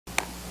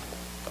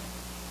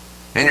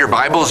In your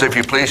Bibles, if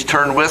you please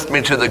turn with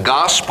me to the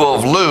Gospel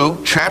of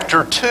Luke,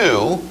 chapter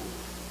 2.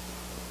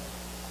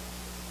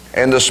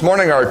 And this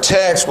morning our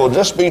text will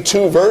just be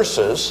 2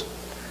 verses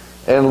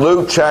in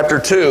Luke chapter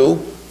 2,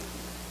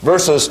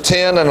 verses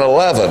 10 and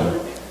 11.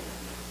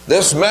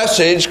 This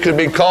message could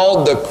be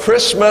called the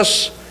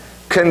Christmas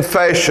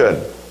Confession.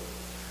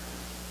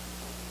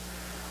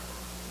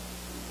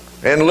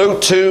 In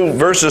Luke 2,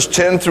 verses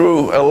 10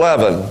 through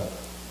 11.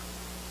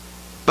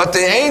 But the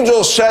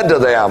angel said to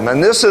them,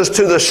 and this is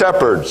to the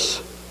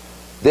shepherds,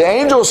 the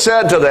angel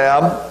said to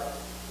them,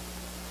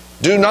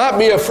 "Do not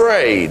be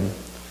afraid,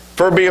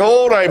 for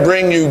behold, I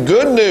bring you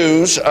good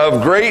news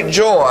of great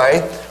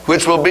joy,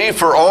 which will be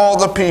for all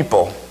the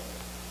people.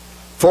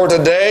 For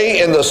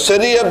today in the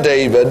city of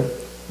David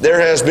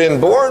there has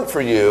been born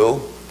for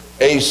you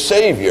a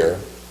Savior,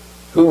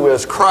 who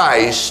is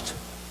Christ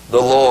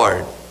the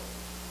Lord."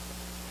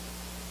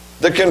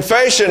 The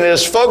confession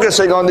is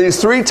focusing on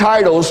these 3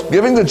 titles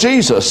given to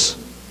Jesus.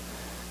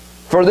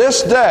 For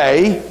this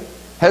day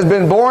has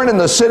been born in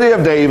the city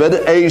of David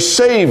a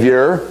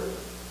Savior,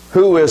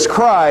 who is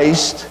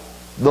Christ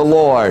the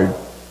Lord.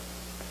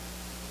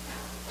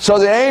 So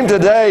the aim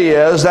today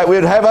is that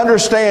we'd have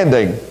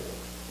understanding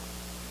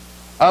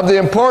of the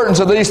importance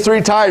of these 3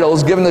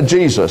 titles given to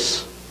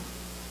Jesus.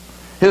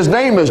 His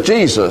name is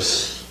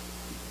Jesus.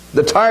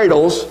 The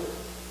titles,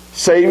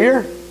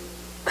 Savior,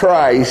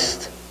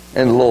 Christ,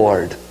 and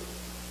Lord.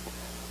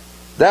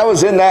 That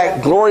was in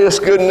that glorious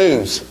good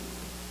news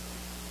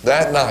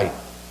that night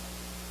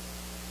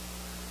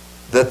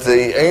that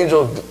the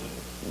angel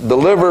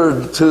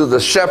delivered to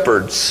the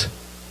shepherds,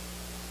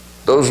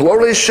 those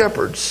lowly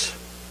shepherds.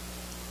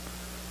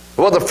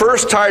 Well, the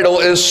first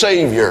title is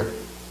Savior.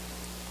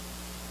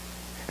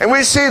 And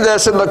we see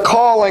this in the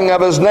calling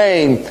of His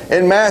name.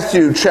 In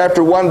Matthew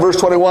chapter 1, verse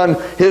 21,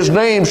 His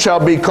name shall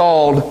be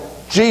called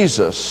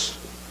Jesus,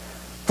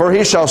 for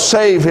He shall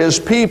save His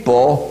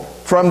people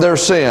from their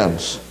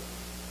sins.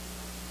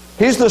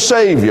 He's the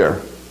Savior.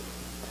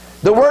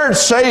 The word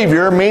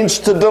Savior means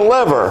to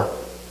deliver.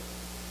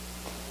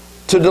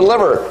 To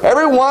deliver.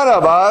 Every one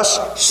of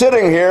us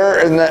sitting here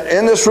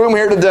in this room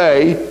here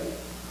today,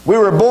 we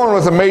were born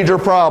with a major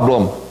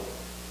problem.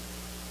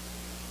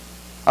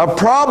 A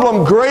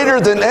problem greater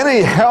than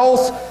any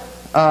health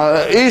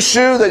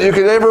issue that you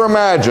could ever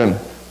imagine.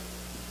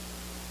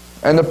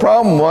 And the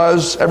problem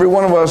was, every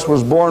one of us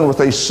was born with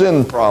a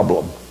sin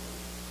problem.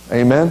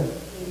 Amen?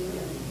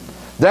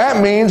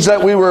 That means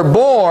that we were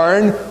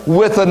born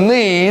with a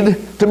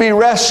need to be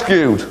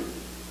rescued,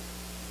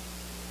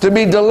 to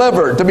be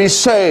delivered, to be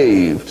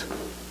saved.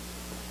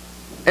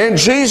 And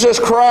Jesus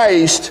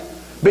Christ,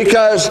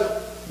 because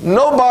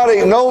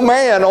nobody, no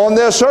man on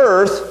this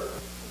earth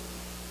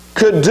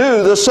could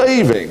do the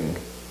saving.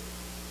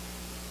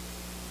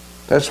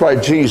 That's why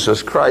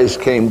Jesus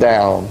Christ came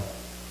down,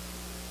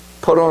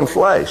 put on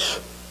flesh,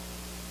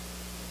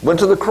 went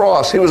to the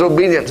cross. He was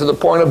obedient to the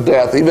point of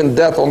death, even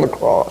death on the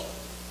cross,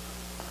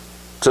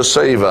 to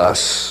save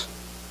us.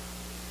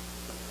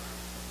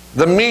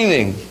 The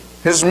meaning,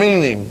 His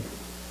meaning,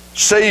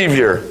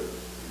 Savior.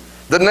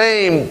 The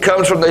name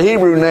comes from the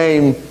Hebrew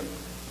name,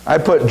 I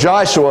put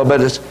Joshua, but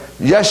it's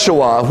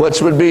Yeshua,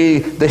 which would be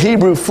the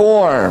Hebrew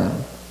form.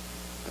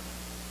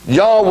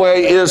 Yahweh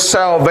is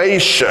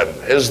salvation,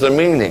 is the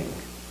meaning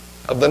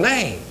of the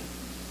name.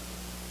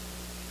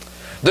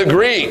 The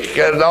Greek,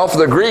 and off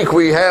the Greek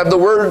we have the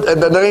word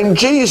and the name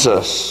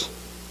Jesus.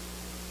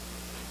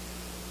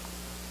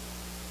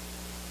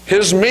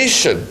 His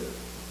mission.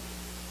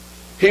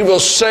 He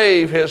will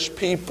save His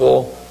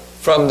people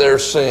from their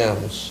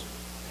sins.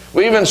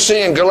 We even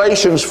see in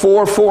Galatians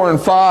 4, 4,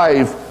 and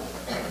 5,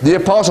 the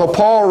Apostle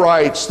Paul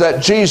writes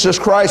that Jesus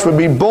Christ would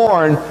be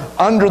born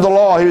under the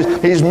law.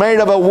 He's made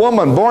of a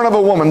woman, born of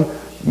a woman,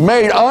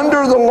 made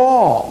under the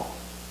law.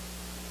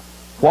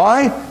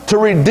 Why? To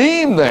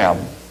redeem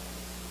them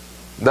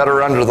that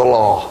are under the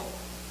law.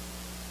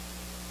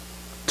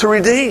 To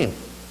redeem.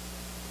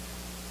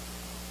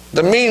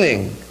 The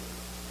meaning,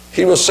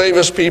 He will save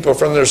His people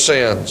from their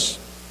sins.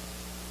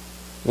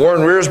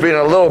 Warren Wiersbe, in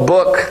a little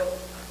book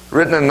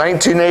written in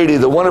 1980,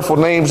 The Wonderful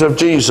Names of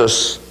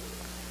Jesus,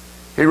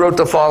 he wrote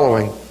the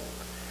following: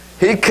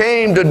 He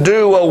came to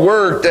do a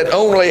work that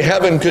only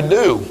heaven could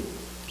do,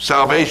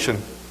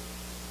 salvation.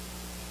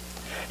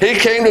 He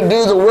came to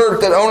do the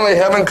work that only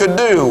heaven could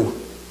do,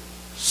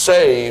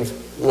 save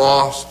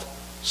lost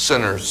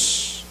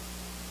sinners.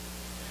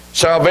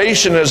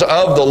 Salvation is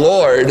of the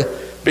Lord,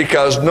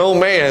 because no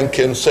man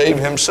can save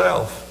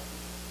himself.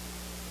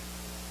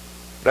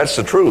 That's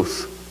the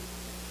truth.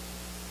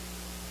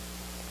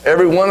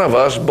 Every one of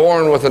us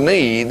born with a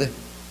need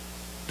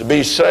to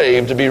be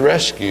saved, to be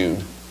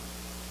rescued,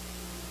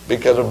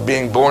 because of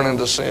being born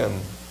into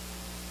sin.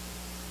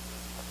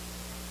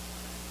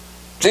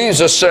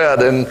 Jesus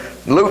said in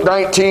Luke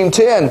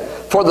 19:10,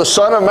 "For the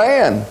Son of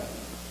Man,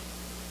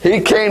 He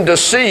came to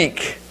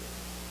seek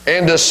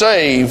and to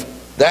save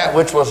that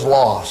which was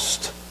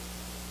lost."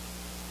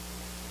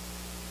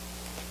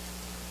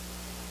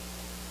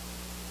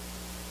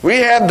 We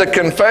have the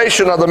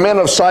confession of the men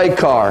of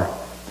Sychar.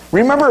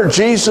 Remember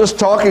Jesus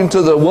talking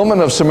to the woman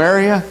of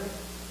Samaria?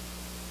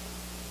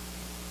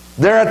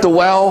 There at the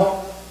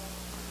well.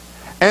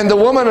 And the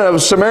woman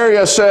of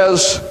Samaria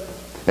says,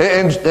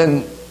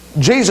 and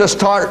Jesus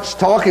starts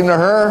talking to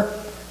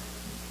her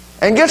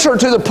and gets her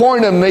to the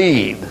point of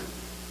need.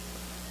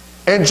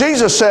 And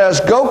Jesus says,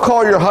 go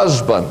call your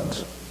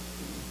husband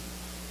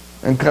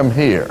and come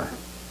here.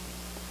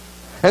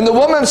 And the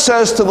woman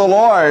says to the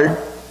Lord,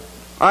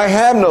 I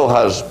have no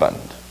husband.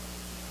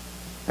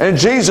 And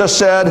Jesus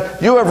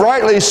said, you have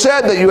rightly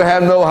said that you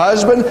have no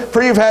husband,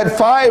 for you've had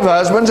 5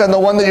 husbands, and the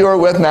one that you are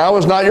with now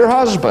is not your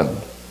husband.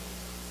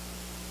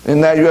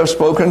 In that you have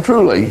spoken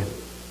truly.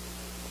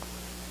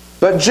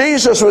 But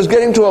Jesus was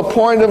getting to a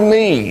point of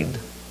need.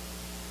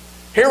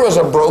 Here was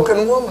a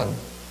broken woman.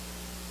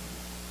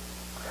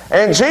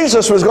 And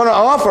Jesus was going to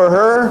offer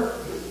her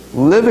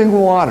living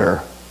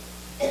water.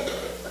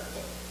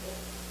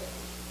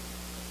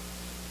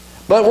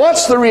 But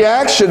what's the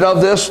reaction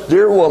of this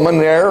dear woman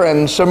there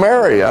in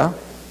Samaria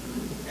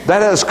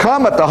that has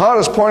come at the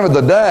hottest point of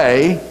the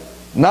day,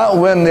 not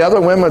when the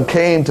other women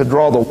came to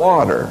draw the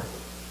water?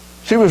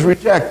 She was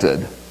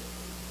rejected.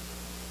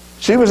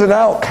 She was an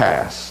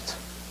outcast.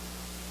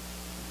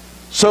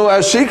 So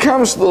as she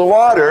comes to the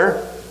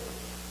water,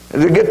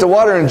 to get the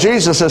water, and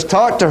Jesus has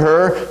talked to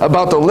her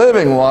about the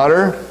living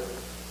water,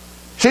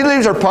 she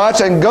leaves her pots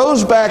and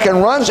goes back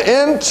and runs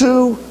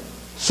into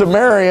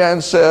Samaria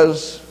and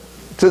says,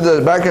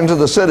 back into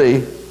the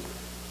city,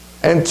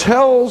 and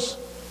tells,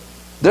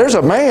 there's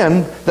a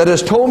man that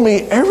has told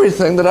me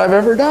everything that I've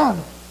ever done.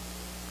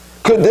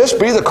 Could this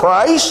be the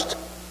Christ?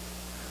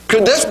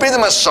 Could this be the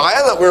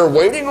Messiah that we're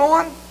waiting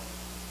on?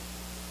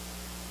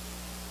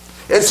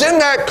 It's in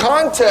that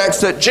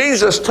context that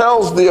Jesus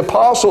tells the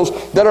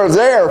apostles that are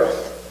there,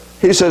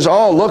 he says,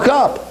 oh, look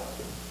up.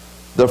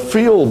 The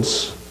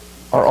fields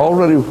are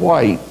already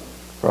white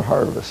for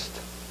harvest.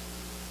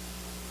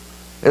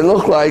 It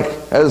looked like,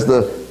 as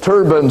the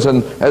turbans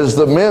and as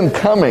the men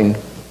coming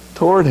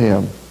toward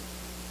him,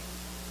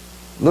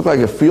 it looked like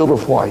a field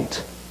of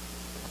white.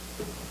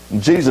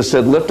 And Jesus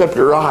said, lift up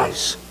your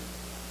eyes.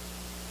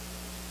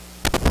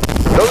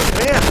 Those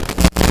men,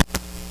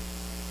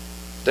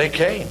 they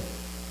came.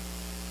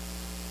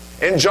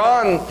 In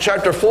John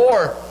chapter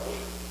 4,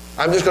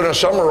 I'm just going to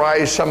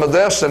summarize some of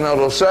this, and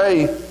it'll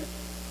say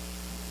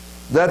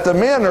that the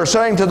men are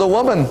saying to the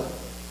woman,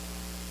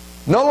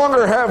 no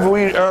longer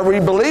are we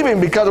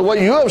believing because of what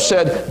you have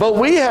said, but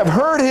we have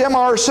heard him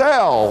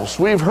ourselves.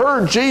 We've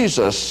heard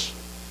Jesus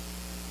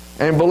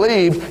and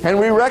believed, and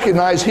we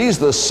recognize he's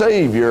the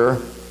Savior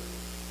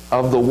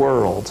of the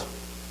world.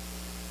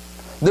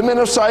 The men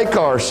of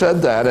Sychar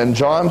said that in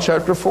John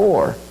chapter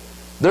 4.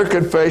 Their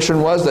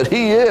confession was that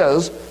he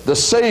is the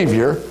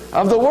Savior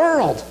of the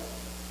world.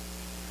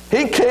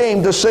 He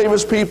came to save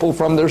his people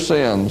from their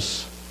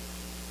sins.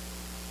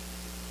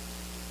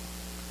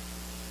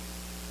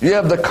 You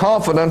have the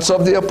confidence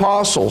of the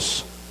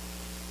apostles.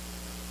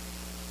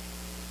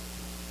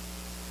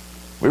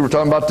 We were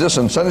talking about this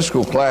in Sunday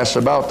school class,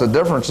 about the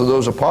difference of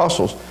those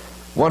apostles.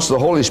 Once the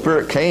Holy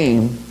Spirit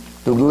came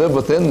to live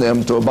within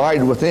them, to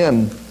abide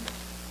within,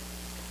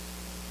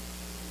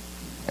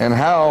 and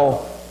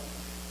how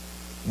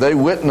they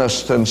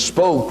witnessed and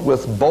spoke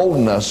with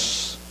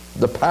boldness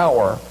the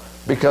power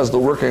because of the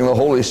working of the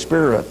Holy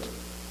Spirit.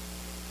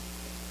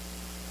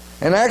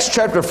 In Acts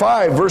chapter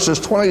 5, verses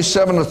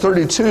 27 to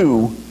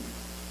 32,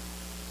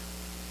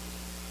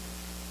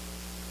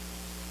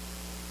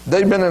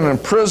 they've been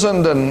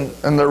imprisoned and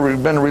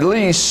they've been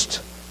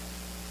released.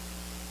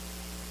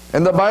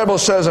 And the Bible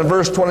says in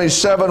verse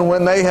 27,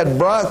 when they had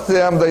brought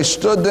them, they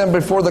stood them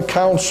before the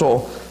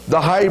council.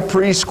 The high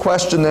priest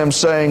questioned them,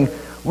 saying,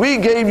 we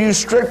gave you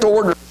strict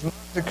orders not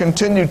to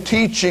continue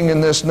teaching in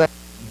this name,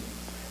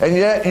 and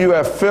yet you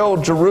have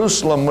filled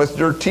Jerusalem with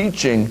your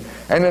teaching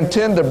and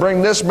intend to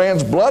bring this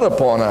man's blood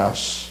upon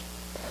us.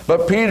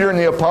 But Peter and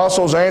the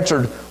apostles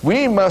answered,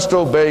 we must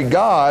obey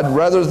God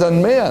rather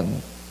than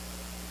men.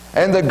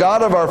 And the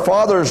God of our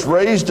fathers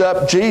raised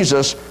up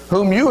Jesus,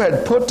 whom you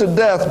had put to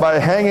death by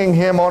hanging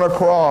him on a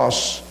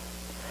cross.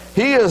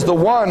 He is the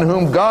one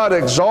whom God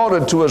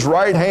exalted to his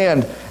right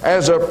hand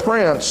as a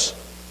prince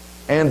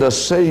and a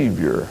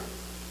Savior.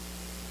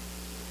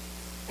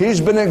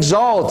 He's been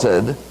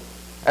exalted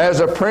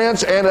as a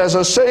prince and as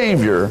a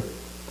Savior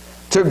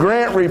to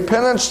grant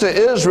repentance to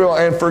Israel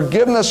and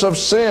forgiveness of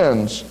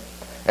sins.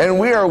 And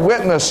we are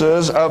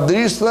witnesses of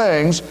these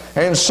things,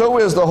 and so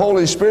is the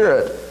Holy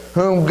Spirit,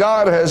 whom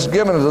God has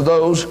given to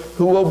those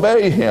who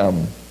obey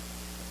him.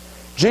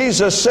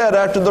 Jesus said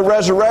after the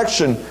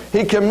resurrection,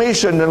 he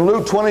commissioned in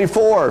Luke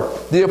 24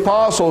 the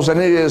apostles, and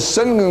he is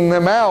sending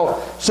them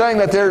out, saying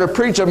that they're to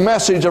preach a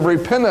message of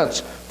repentance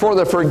for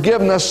the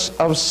forgiveness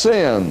of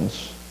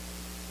sins.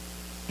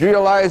 Do you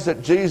realize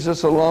that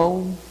Jesus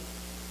alone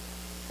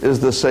is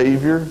the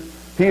Savior?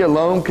 He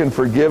alone can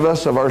forgive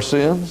us of our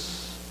sins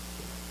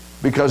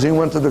because he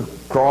went to the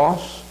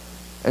cross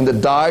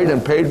and died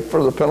and paid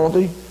for the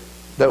penalty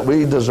that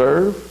we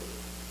deserve.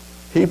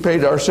 He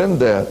paid our sin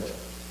debt.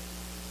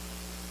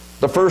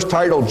 The first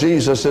title,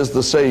 Jesus is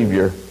the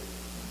Savior.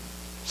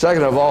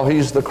 Second of all,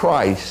 He's the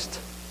Christ.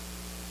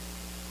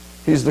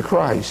 He's the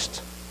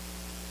Christ.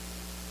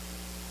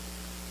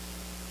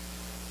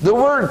 The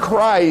word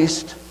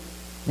Christ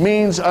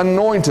means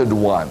anointed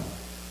one.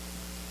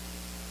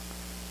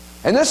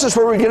 And this is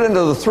where we get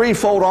into the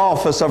threefold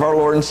office of our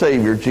Lord and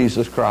Savior,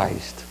 Jesus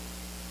Christ.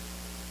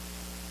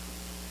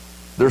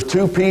 There's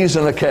two P's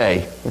and a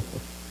K.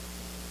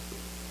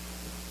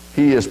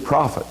 He is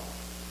prophet.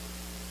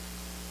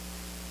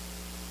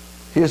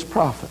 He is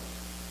prophet.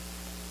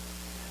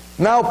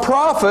 Now,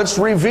 prophets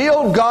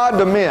revealed God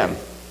to men.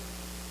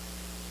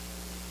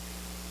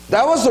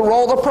 That was the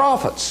role of the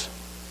prophets.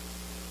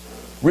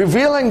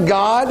 Revealing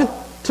God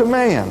to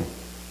man.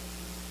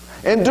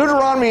 In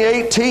Deuteronomy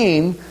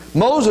 18,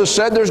 Moses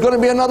said there's going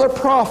to be another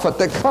prophet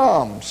that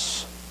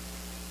comes,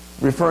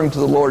 referring to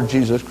the Lord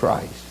Jesus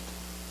Christ.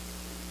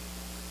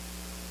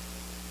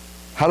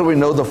 How do we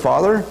know the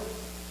Father?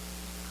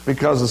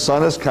 Because the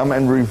Son has come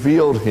and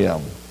revealed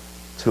Him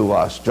to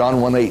us.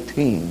 John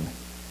 1:18.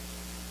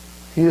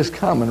 He has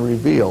come and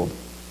revealed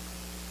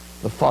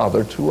the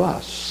Father to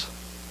us.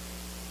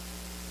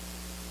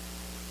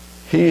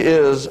 He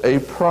is a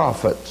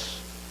prophet.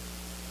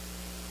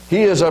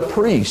 He is a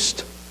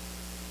priest.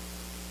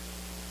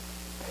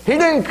 He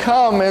didn't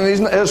come, and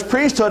his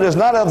priesthood is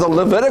not of the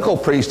Levitical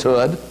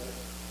priesthood.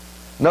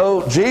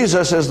 No,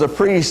 Jesus is the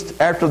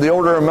priest after the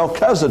order of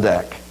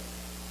Melchizedek.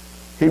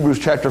 Hebrews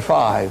chapter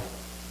 5.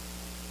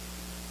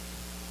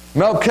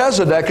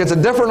 Melchizedek is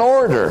a different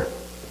order.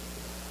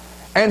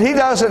 And he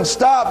doesn't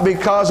stop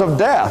because of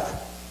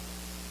death,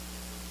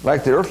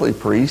 like the earthly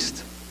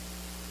priest.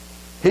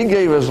 He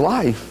gave his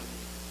life.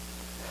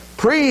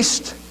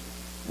 Priests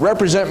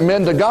represent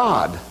men to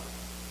God.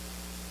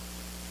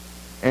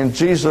 And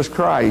Jesus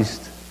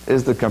Christ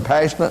is the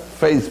compassionate,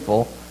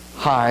 faithful,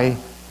 high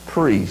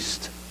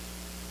priest.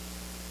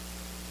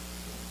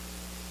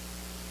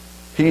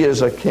 He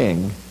is a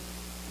king.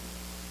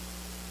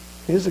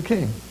 He is a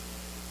king.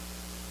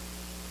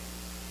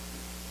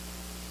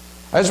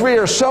 As we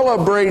are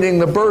celebrating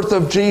the birth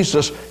of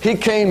Jesus, He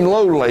came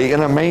lowly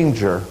in a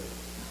manger.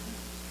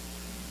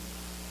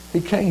 He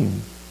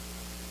came.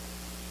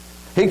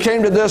 He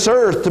came to this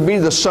earth to be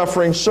the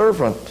suffering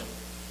servant.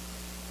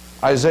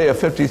 Isaiah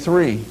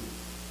 53.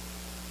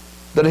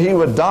 That He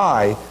would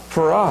die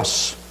for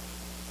us.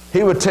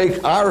 He would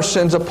take our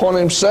sins upon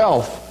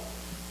Himself.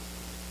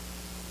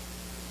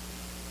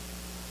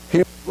 He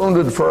was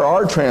wounded for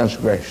our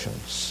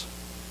transgressions.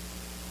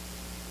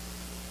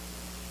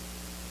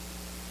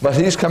 But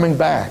He's coming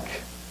back.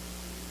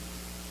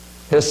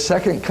 His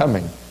second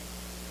coming.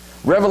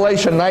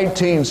 Revelation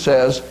 19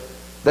 says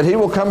that He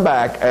will come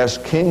back as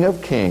King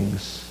of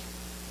Kings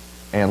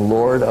and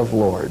Lord of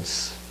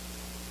Lords.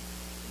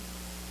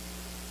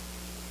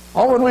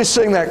 Oh, when we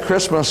sing that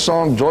Christmas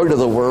song, Joy to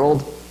the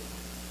World,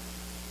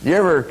 you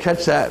ever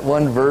catch that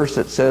one verse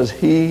that says,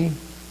 He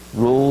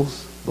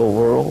rules the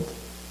world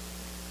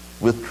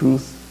with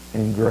truth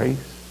and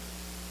grace?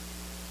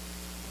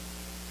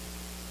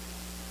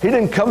 He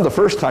didn't come the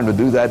first time to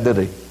do that, did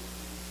He?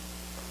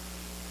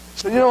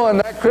 So, you know, in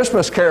that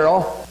Christmas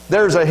carol,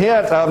 there's a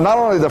hint of not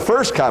only the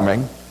first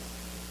coming,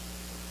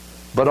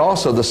 but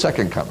also the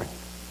second coming.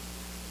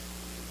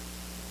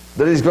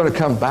 That He's going to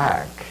come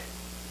back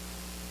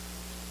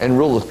and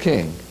rule as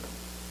king.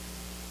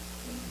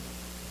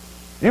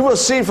 You will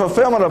see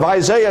fulfillment of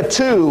Isaiah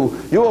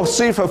 2. You will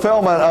see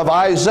fulfillment of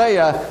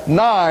Isaiah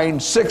 9,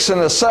 6,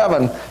 and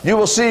 7. You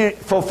will see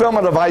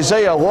fulfillment of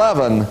Isaiah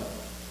 11.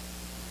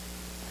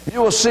 You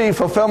will see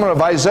fulfillment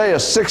of Isaiah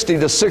 60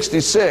 to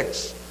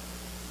 66.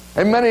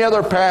 And many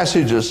other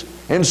passages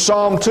in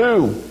Psalm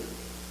 2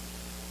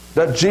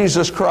 that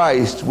Jesus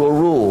Christ will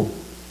rule,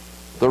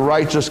 the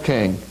righteous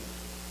King.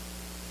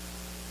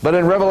 But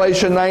in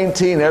Revelation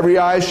 19, every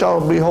eye shall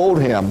behold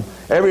Him.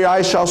 Every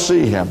eye shall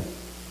see Him.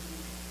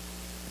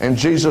 And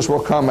Jesus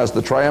will come as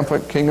the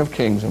triumphant King of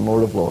Kings and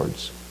Lord of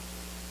Lords.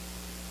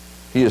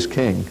 He is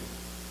King.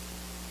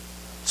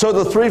 So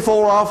the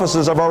threefold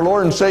offices of our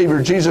Lord and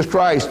Savior, Jesus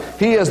Christ,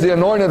 He is the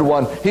anointed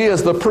one. He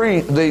is the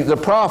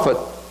prophet,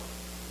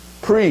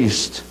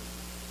 priest,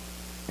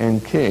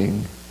 and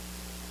king.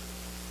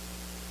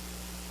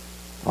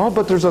 Oh,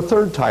 but there's a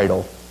third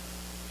title.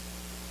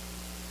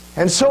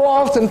 And so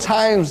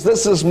oftentimes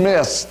this is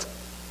missed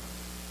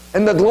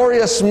in the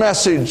glorious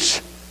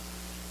message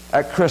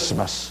at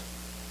Christmas.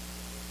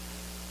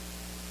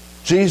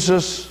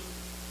 Jesus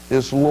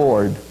is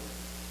Lord.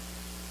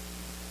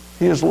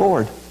 He is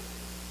Lord.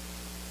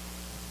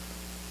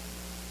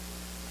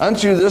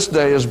 Unto you this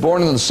day is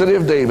born in the city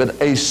of David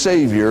a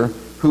Savior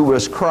who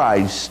is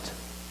Christ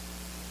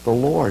the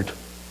Lord.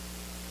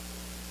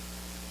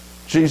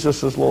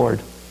 Jesus is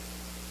Lord.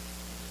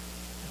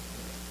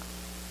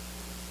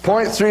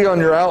 Point 3 on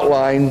your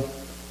outline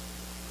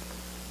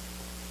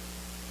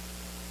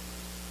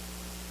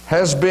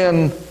has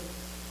been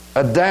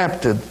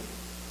adapted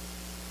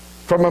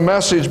from a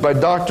message by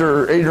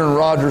Dr. Adrian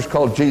Rogers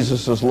called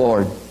Jesus is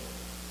Lord.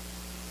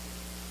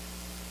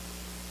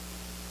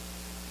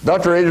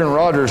 Dr. Adrian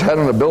Rogers had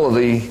an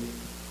ability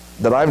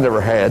that I've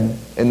never had,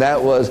 and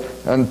that was,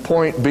 on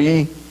point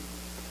B,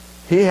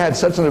 he had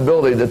such an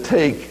ability to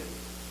take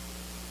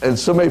and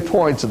so many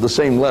points of the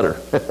same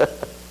letter.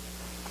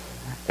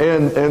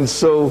 and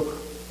so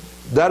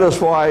that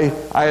is why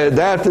I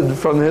adapted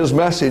from his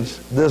message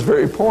this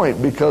very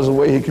point, because of the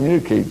way he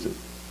communicates it.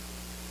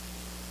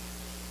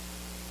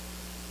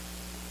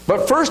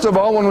 But first of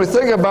all, when we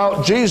think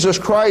about Jesus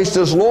Christ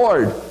as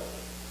Lord,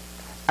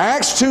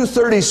 Acts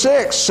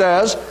 2:36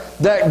 says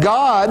that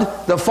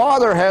God the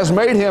Father has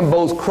made him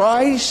both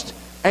Christ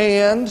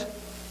and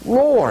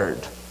Lord.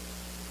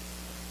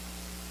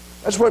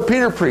 That's what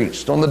Peter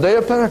preached on the day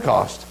of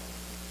Pentecost.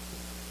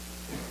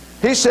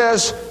 He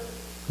says,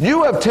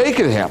 you have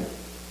taken him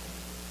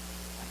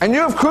and you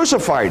have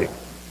crucified him.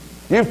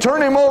 You've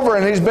turned him over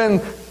and he's been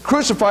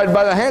crucified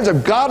by the hands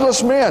of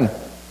godless men.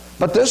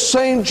 But this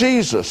same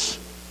Jesus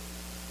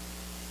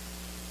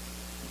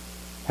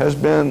has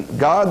been,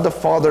 God the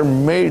Father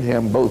made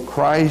him both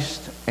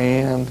Christ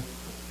and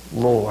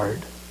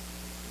Lord.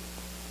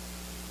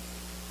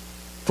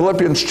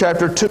 Philippians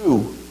chapter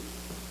 2,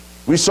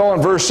 we saw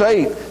in verse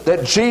 8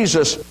 that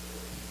Jesus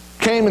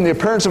came in the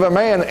appearance of a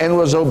man and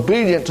was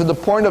obedient to the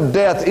point of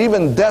death,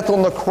 even death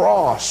on the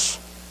cross.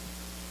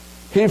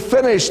 He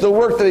finished the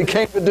work that he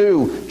came to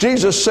do.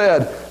 Jesus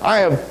said, I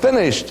have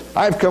finished,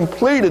 I've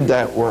completed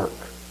that work.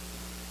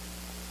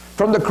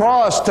 From the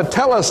cross to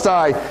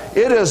Telestai,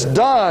 it is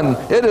done,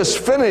 it is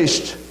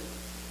finished.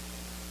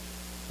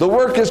 The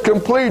work is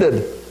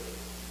completed.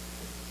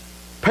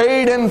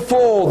 Paid in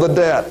full the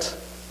debt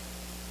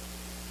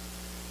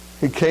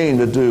he came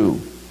to do,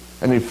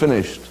 and he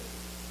finished.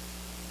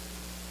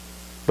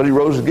 But he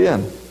rose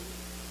again.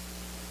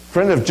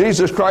 Friend, if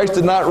Jesus Christ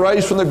did not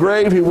rise from the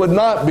grave, he would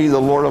not be the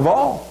Lord of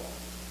all.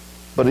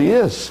 But he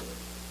is.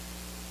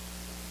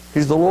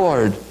 He's the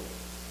Lord.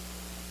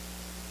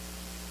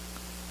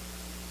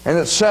 And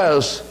it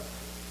says,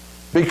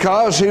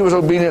 because he was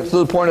obedient to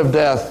the point of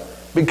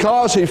death,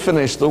 because he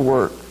finished the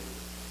work,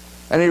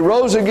 and he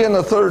rose again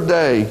the third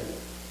day,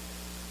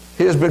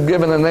 he has been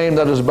given a name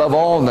that is above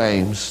all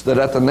names, that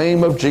at the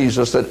name of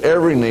Jesus that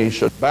every knee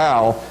should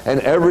bow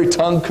and every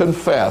tongue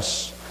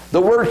confess.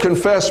 The word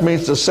confess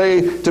means to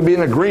say, to be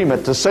in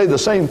agreement, to say the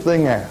same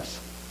thing as.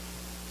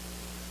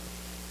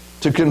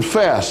 To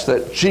confess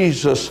that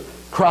Jesus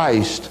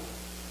Christ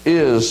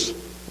is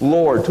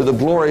Lord to the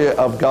glory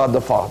of God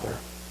the Father.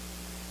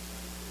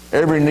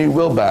 Every knee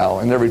will bow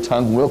and every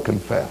tongue will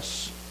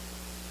confess.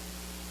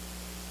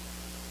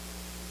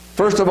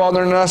 First of all,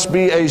 there must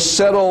be a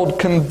settled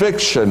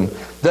conviction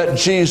that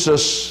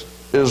Jesus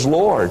is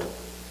Lord.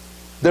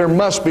 There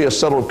must be a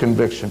settled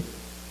conviction.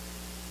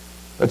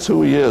 That's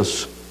who he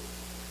is.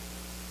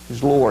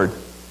 He's Lord.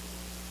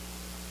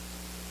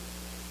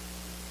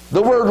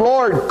 The word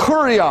Lord,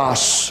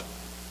 kurios.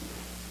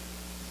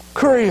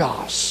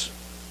 Kurios.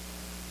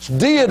 It's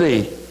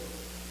deity.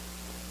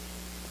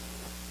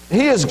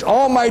 He is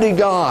Almighty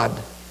God.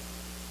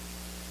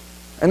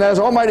 And as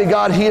Almighty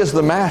God, he is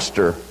the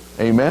Master.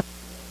 Amen.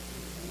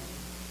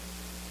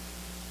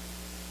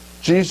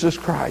 Jesus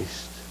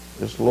Christ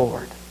is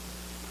Lord.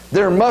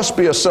 There must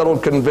be a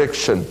settled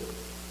conviction.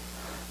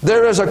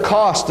 There is a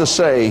cost to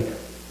say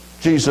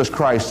Jesus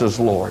Christ is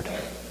Lord.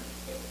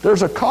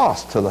 There's a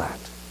cost to that.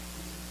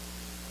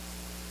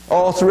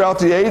 All throughout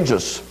the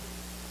ages.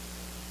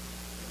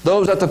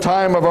 Those at the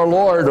time of our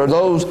Lord, or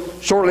those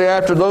shortly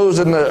after, those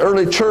in the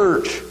early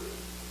church,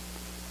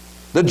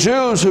 the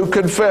Jews who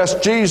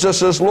confessed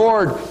Jesus as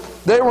Lord,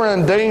 they were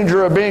in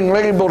danger of being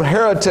labeled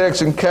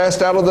heretics and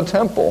cast out of the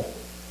temple.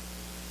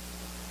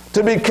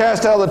 To be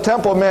cast out of the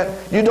temple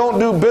meant you don't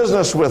do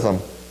business with them.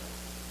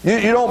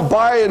 You don't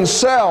buy and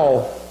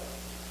sell.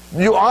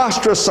 You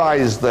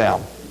ostracize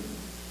them.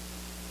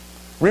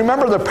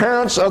 Remember the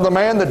parents of the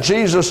man that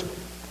Jesus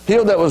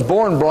healed that was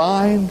born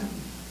blind?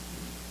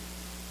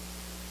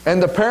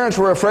 And the parents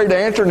were afraid to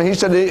answer, and he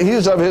said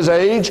he's of his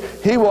age.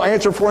 He will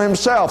answer for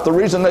himself. The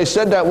reason they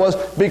said that was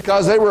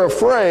because they were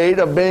afraid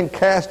of being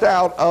cast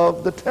out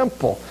of the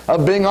temple,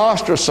 of being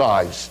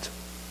ostracized.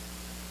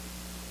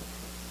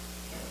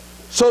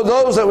 So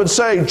those that would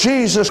say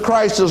Jesus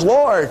Christ is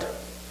Lord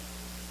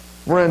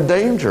were in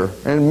danger,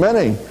 and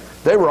many,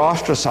 they were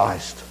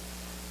ostracized.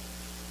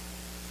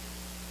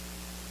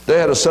 They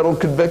had a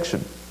settled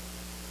conviction.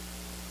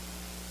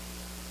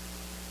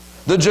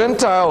 The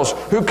Gentiles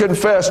who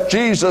confessed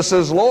Jesus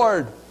as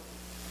Lord,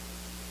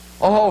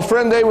 oh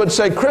friend, they would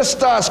say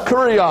Christos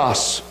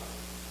Kurios,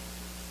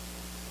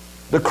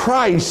 the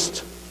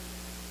Christ.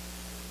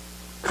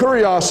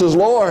 Kurios is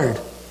Lord.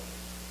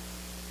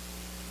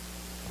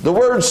 The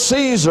word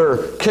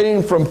Caesar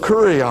came from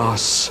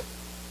Kurios.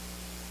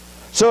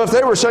 So if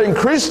they were saying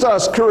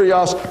Christos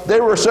Kurios,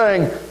 they were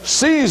saying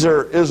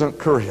Caesar isn't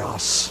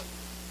Kurios.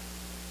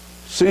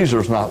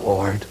 Caesar's not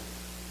Lord.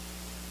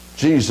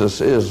 Jesus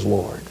is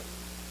Lord.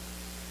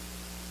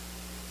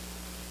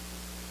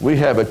 We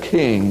have a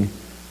king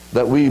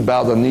that we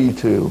bow the knee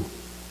to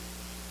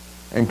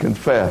and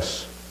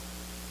confess.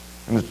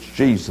 And it's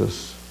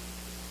Jesus.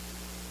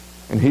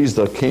 And he's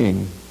the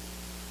king.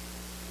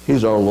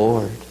 He's our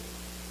Lord.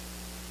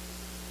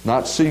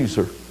 Not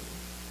Caesar.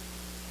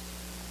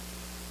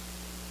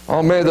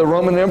 Oh, many of the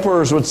Roman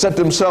emperors would set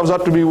themselves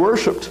up to be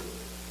worshipped.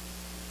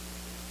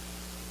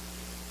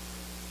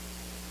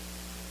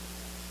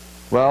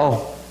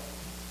 Well,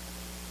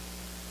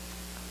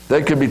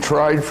 they could be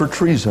tried for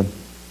treason,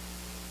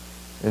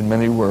 and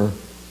many were.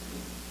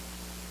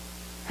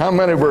 How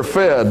many were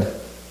fed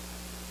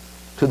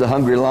to the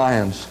hungry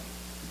lions?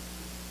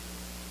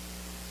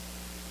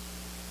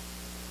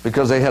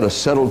 Because they had a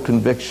settled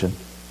conviction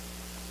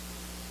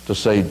to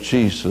say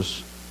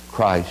Jesus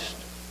Christ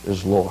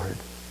is Lord.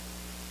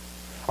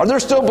 Are there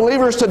still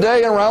believers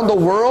today around the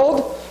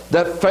world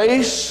that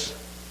face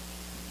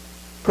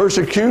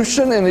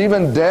persecution and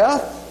even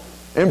death,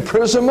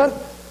 imprisonment,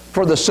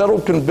 for the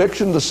settled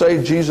conviction to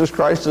say Jesus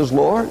Christ is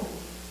Lord?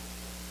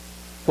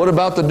 What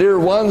about the dear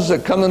ones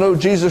that come to know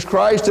Jesus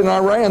Christ in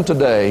Iran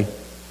today,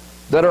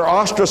 that are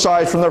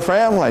ostracized from their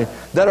family,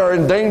 that are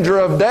in danger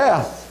of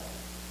death,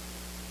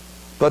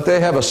 but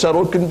they have a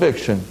settled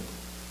conviction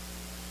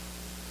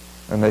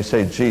and they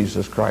say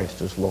Jesus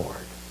Christ is Lord?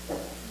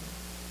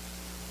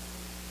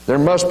 There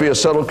must be a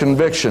settled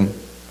conviction.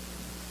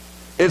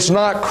 It's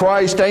not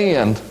Christ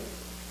and,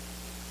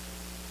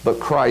 but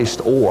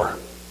Christ or.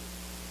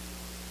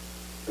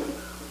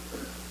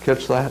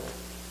 Catch that?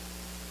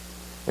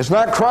 It's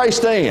not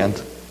Christ and,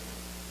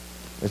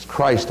 it's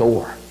Christ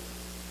or.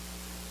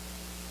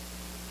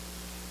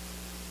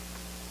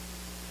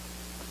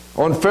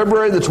 On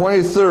February the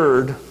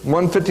 23rd,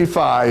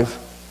 155,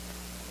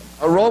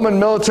 a Roman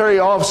military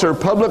officer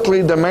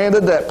publicly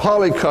demanded that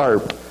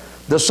Polycarp,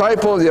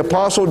 disciple of the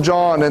Apostle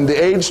John and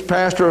the aged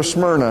pastor of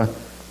Smyrna,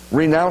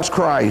 renounce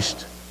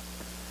Christ.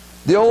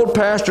 The old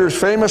pastor's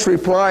famous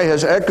reply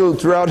has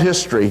echoed throughout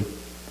history.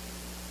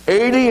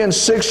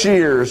 86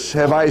 years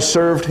have I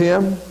served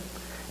him,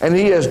 and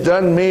he has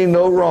done me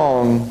no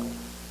wrong.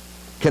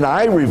 Can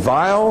I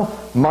revile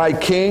my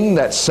king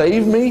that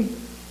saved me?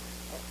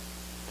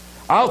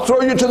 I'll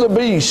throw you to the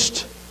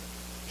beast,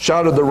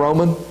 shouted the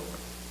Roman.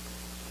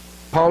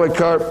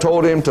 Polycarp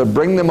told him to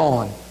bring them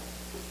on.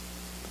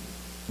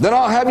 Then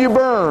I'll have you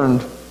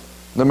burned,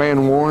 the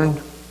man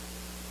warned.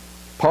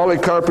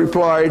 Polycarp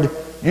replied,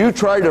 you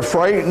try to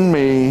frighten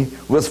me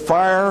with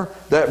fire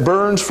that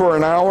burns for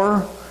an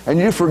hour, and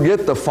you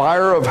forget the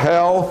fire of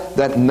hell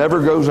that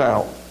never goes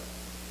out.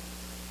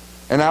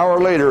 An hour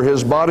later,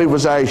 his body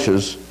was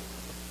ashes,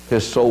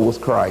 his soul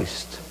with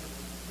Christ.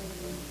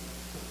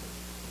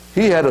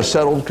 He had a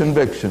settled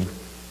conviction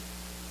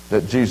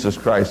that Jesus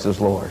Christ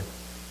is Lord.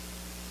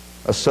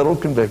 A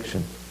settled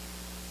conviction.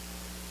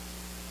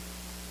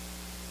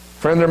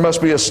 Friend, there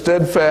must be a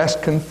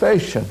steadfast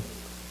confession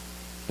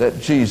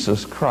that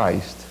Jesus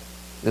Christ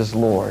is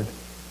Lord.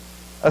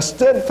 A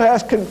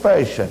steadfast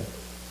confession.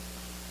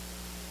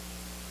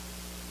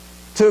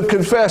 To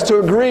confess, to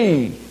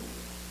agree,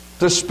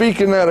 to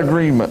speak in that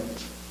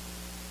agreement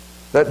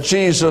that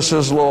Jesus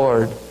is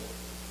Lord.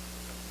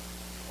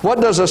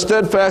 What does a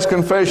steadfast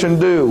confession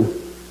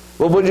do?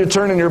 Well, would you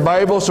turn in your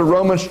Bibles to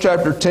Romans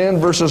chapter 10,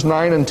 verses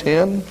 9 and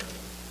 10?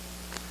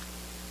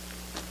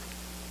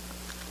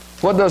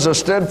 What does a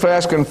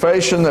steadfast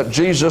confession that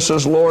Jesus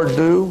is Lord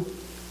do?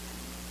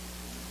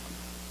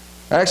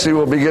 Actually,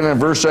 we'll begin in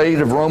verse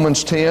 8 of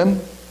Romans 10.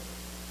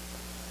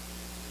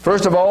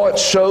 First of all, it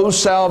shows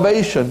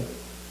salvation.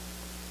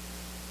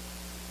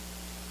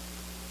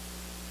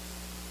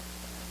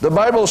 The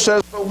Bible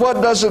says, but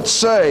what does it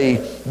say?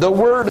 The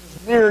word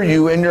is near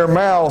you, in your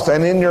mouth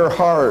and in your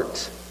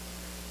heart.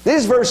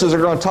 These verses are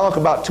going to talk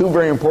about two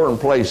very important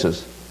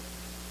places.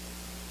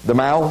 The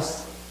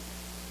mouth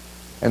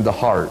and the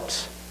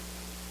heart.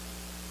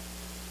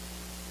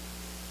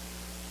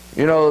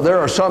 You know, there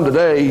are some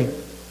today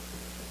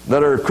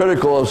that are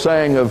critical of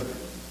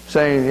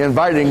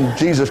inviting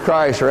Jesus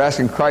Christ or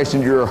asking Christ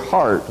into your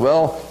heart.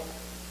 Well,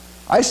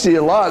 I see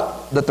a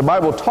lot that the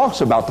Bible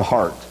talks about the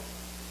heart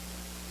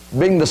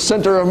being the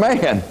center of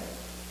man.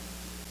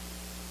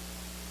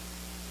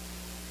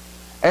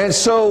 And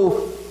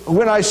so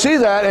when I see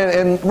that,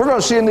 and we're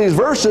going to see in these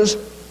verses,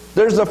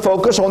 there's the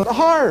focus on the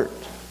heart.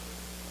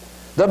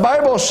 The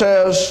Bible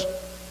says,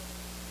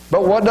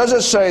 but what does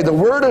it say? The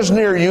word is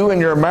near you, in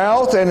your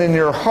mouth and in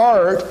your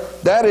heart.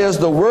 That is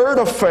the word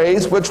of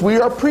faith which we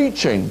are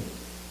preaching.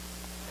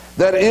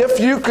 That if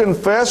you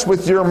confess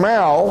with your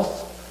mouth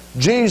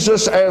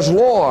Jesus as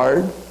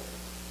Lord,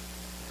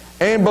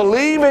 and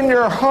believe in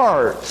your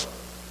heart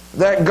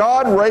that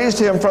God raised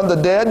him from the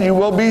dead, you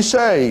will be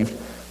saved.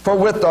 For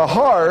with the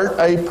heart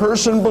a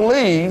person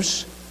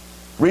believes,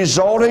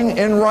 resulting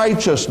in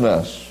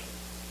righteousness.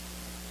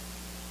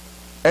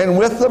 And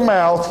with the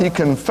mouth he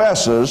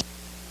confesses,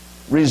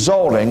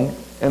 resulting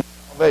in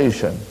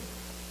salvation.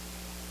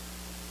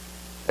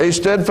 A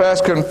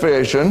steadfast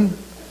confession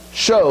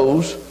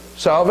shows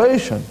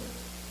salvation.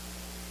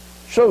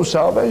 Shows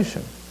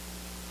salvation.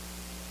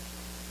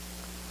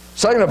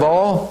 Second of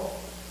all,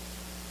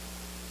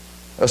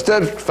 a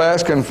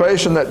steadfast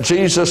confession that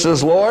Jesus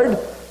is Lord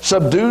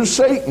subdues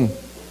Satan.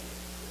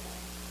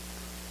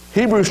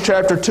 Hebrews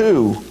chapter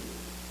 2.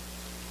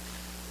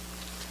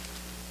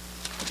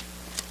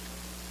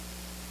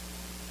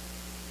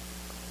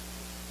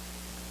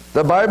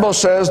 The Bible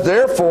says,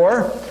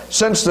 therefore,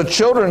 since the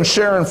children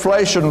share in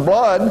flesh and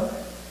blood,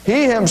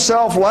 he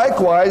himself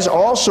likewise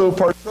also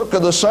partook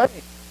of the same,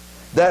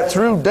 that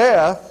through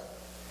death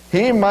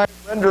he might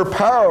render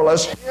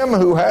powerless him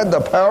who had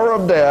the power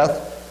of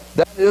death,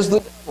 that is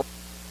the devil,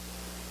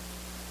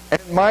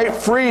 and might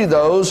free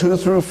those who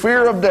through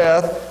fear of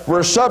death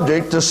were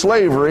subject to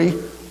slavery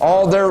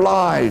all their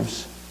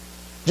lives.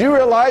 Do you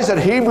realize that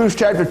Hebrews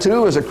chapter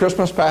 2 is a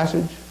Christmas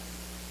passage?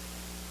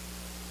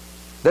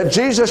 That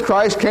Jesus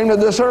Christ came to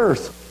this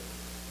earth.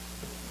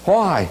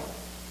 Why?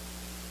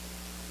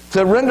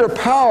 To render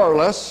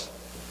powerless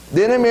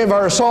the enemy of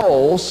our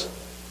souls,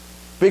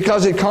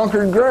 because he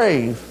conquered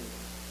grave.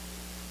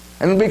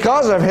 And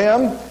because of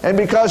him, and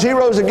because he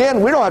rose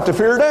again, we don't have to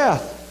fear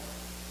death.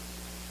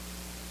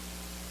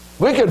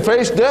 We could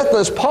face death,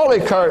 as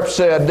Polycarp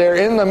said, there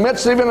in the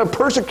midst even of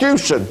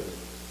persecution.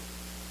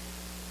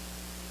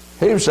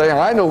 He was saying,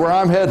 I know where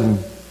I'm heading.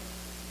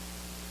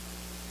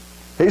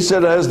 He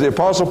said, as the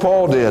Apostle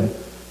Paul did,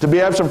 to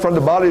be absent from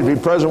the body, to be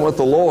present with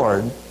the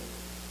Lord.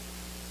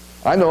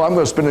 I know I'm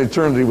going to spend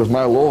eternity with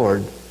my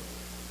Lord.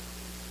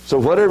 So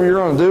whatever you're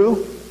going to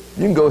do,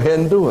 you can go ahead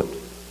and do it.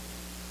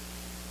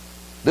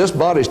 This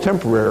body's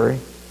temporary,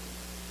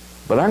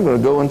 but I'm going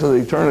to go into the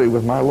eternity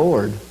with my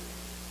Lord.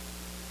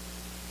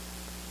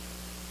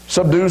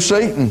 Subdue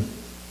Satan.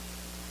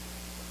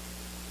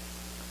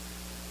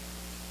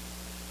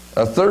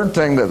 A third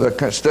thing that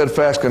the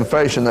steadfast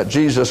confession that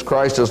Jesus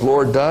Christ as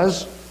Lord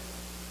does,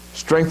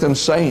 strengthens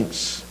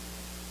saints.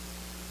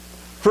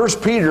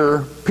 First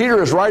Peter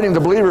is writing to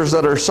believers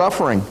that are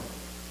suffering.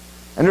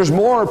 And there's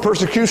more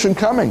persecution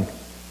coming.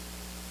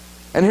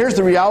 And here's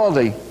the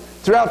reality.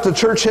 Throughout the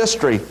church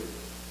history,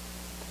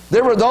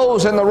 there were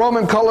those in the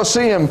Roman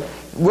Colosseum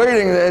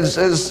waiting, as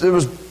it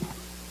was,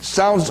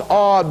 sounds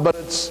odd, but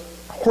it's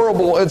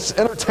horrible, it's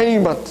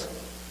entertainment,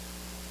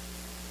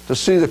 to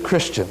see the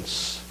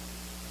Christians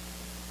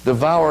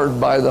devoured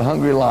by the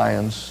hungry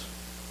lions.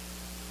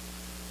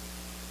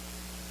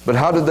 But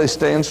how did they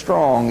stand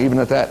strong even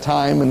at that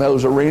time in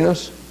those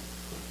arenas?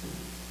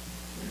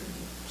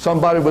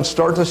 Somebody would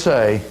start to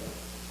say,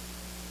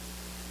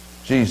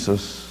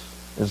 Jesus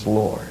is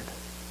Lord.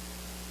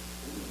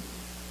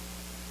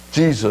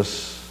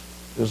 Jesus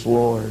is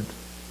Lord.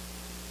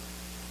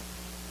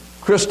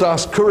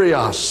 Christos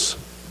Kurios.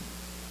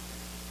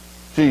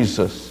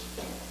 Jesus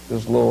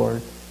is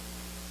Lord.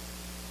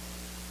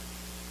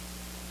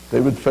 They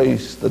would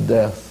face the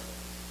death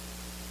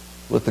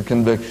with the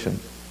conviction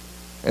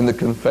and the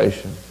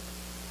confession.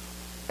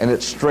 And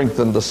it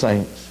strengthened the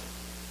saints.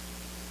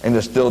 And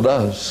it still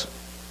does.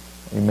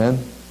 Amen.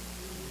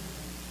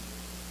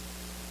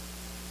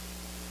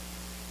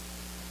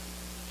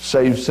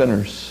 Save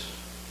sinners.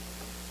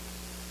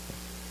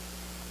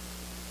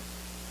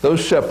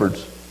 Those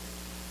shepherds,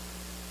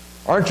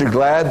 aren't you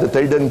glad that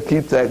they didn't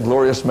keep that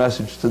glorious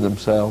message to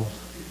themselves?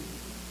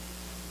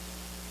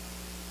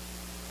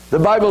 The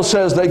Bible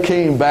says they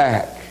came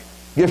back,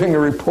 giving a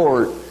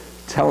report,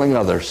 telling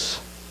others.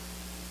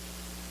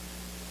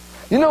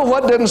 You know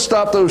what didn't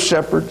stop those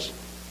shepherds?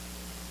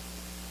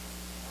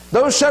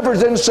 Those shepherds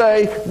didn't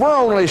say, we're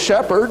only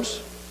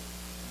shepherds.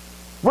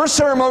 We're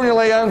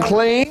ceremonially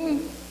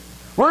unclean.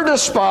 We're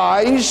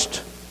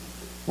despised.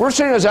 We're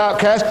seen as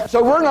outcasts,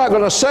 so we're not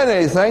going to say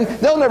anything.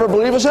 They'll never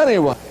believe us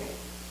anyway.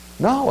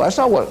 No, that's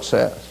not what it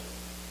says.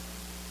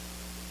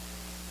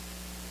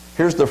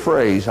 Here's the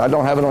phrase. I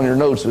don't have it on your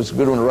notes. It's a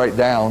good one to write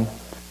down.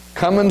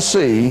 Come and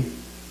see,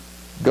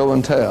 go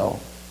and tell.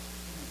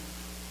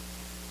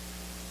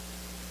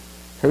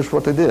 Here's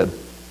what they did.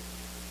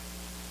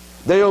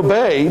 They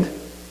obeyed,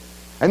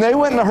 and they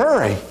went in a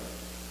hurry.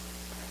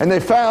 And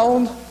they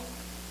found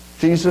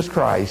Jesus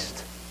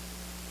Christ.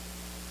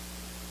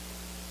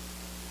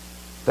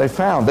 They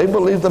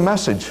believed the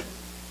message.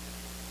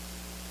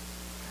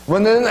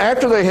 When then,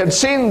 after they had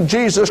seen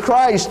Jesus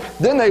Christ,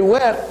 then they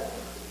went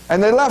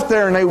and they left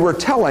there and they were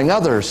telling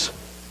others.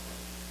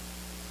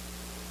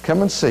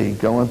 Come and see,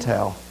 go and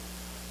tell.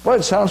 Boy,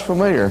 it sounds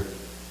familiar.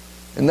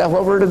 Isn't that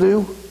what we're to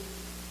do?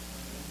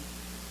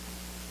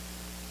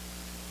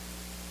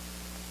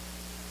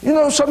 You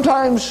know,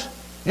 sometimes,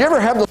 you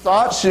ever have the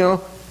thoughts,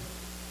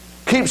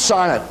 keep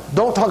silent.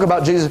 Don't talk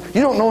about Jesus.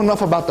 You don't know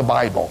enough about the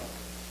Bible.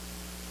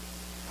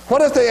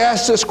 What if they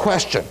ask this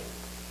question?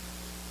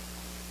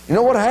 You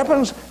know what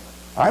happens?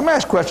 I'm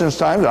asked questions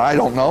times that I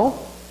don't know.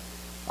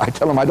 I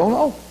tell them I don't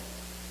know.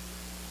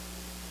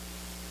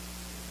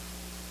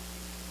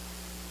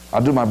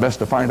 I'll do my best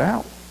to find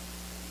out.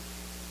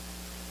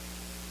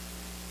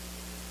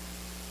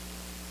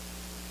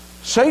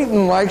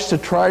 Satan likes to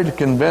try to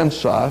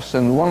convince us,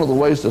 and one of the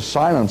ways to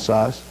silence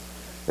us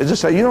is to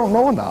say, you don't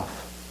know enough.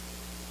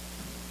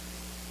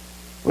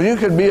 Well, you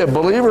could be a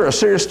believer, a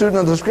serious student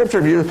of the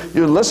Scripture. If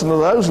you listen to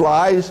those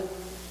lies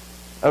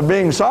of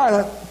being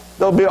silent,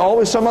 there'll be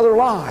always some other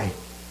lie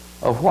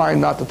of why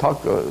not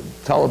to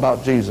tell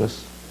about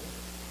Jesus.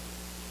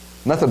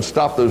 Nothing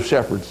stopped those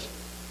shepherds.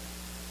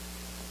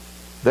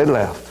 They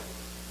left,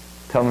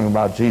 telling them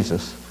about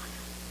Jesus.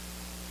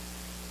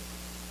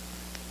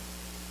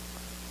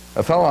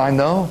 A fellow I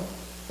know,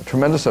 a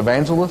tremendous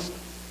evangelist,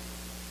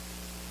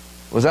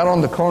 was out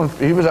on the corn.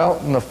 He was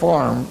out in the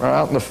farm, or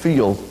out in the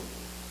field,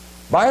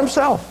 by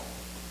himself.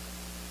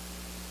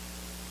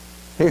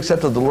 He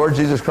accepted the Lord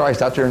Jesus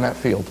Christ out there in that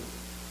field.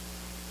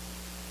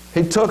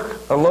 He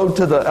took a load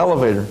to the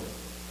elevator.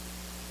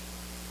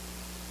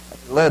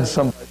 He led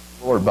somebody to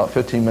the Lord about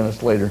 15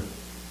 minutes later.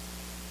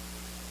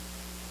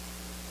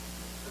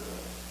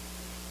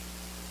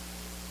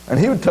 And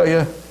he would tell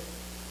you,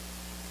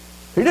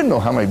 he didn't know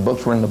how many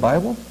books were in the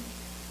Bible.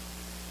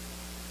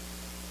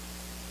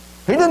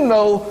 He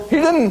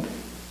didn't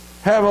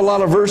have a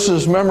lot of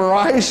verses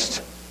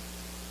memorized.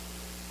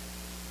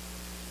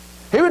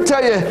 He would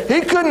tell you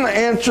he couldn't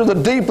answer the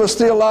deepest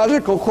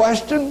theological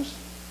questions.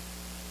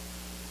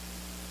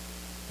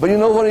 But you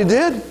know what he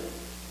did?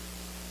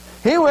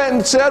 He went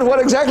and said what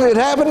exactly had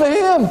happened to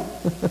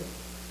him.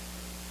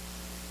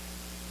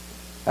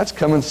 That's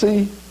come and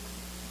see.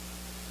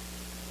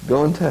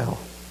 Go and tell.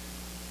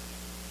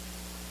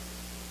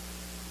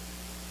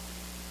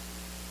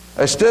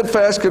 A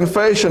steadfast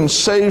confession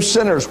saves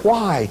sinners.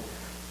 Why?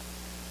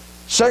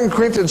 2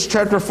 Corinthians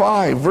chapter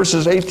 5,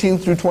 verses 18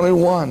 through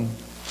 21.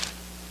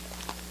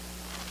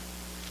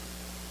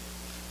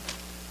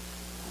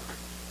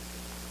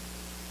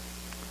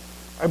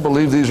 I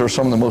believe these are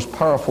some of the most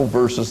powerful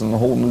verses in the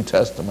whole New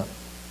Testament.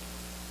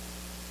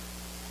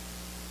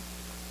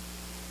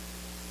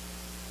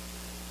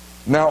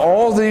 Now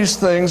all these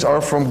things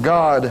are from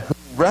God, who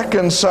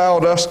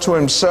reconciled us to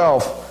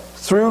himself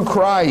through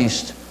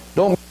Christ.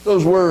 Don't miss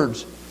those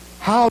words.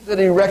 How did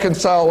he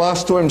reconcile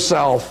us to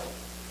himself?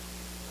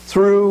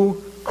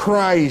 Through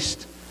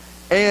Christ.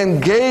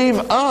 And gave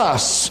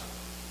us.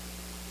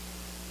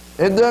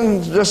 It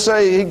doesn't just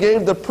say he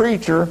gave the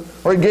preacher,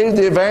 or he gave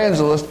the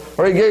evangelist,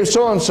 or he gave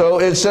so-and-so.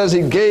 It says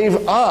he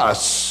gave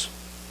us.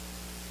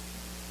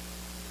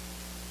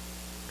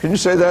 Can you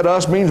say that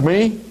us means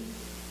me?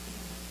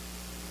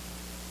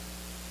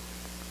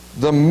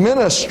 The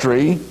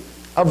ministry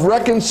of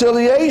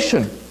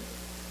reconciliation.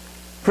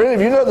 Friend,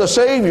 if you know the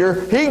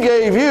Savior, he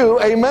gave you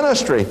a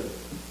ministry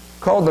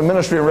called the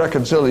ministry of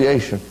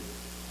reconciliation.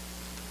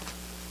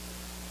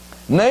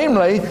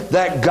 Namely,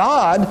 that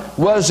God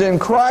was in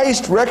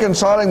Christ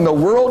reconciling the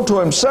world to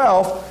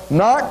himself,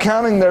 not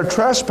counting their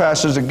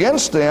trespasses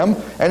against them,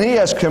 and he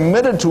has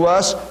committed to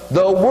us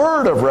the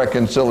word of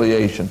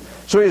reconciliation.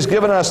 So he's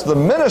given us the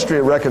ministry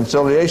of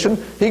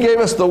reconciliation. He gave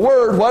us the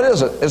word. What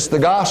is it? It's the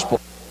gospel.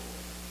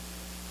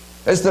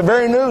 It's the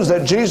very news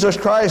that Jesus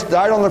Christ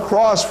died on the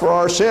cross for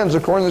our sins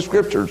according to the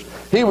Scriptures.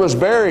 He was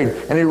buried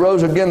and he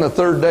rose again the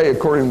third day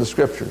according to the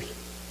Scriptures.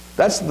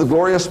 That's the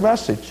glorious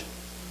message.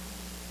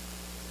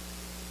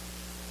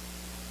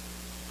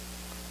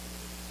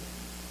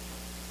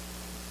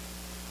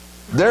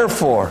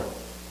 Therefore,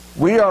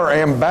 we are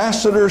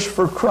ambassadors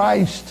for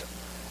Christ,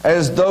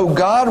 as though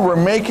God were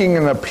making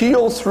an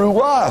appeal through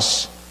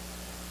us.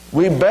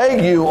 We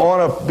beg you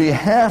on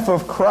behalf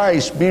of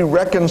Christ, be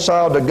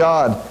reconciled to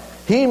God.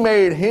 He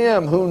made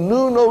him who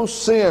knew no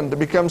sin to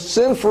become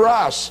sin for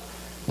us,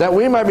 that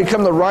we might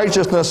become the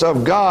righteousness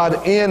of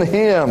God in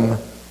him.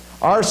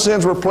 Our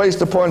sins were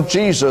placed upon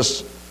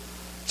Jesus,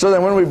 so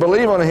that when we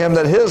believe on him,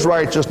 that his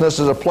righteousness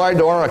is applied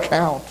to our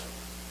account.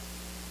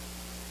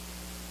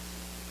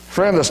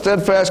 Friend, a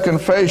steadfast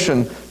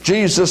confession,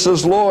 Jesus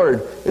is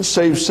Lord, it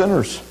saves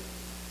sinners.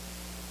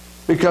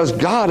 Because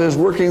God is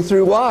working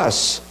through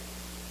us.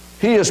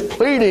 He is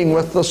pleading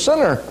with the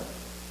sinner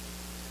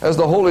as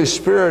the Holy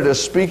Spirit is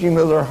speaking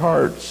to their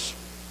hearts.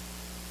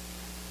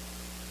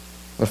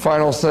 The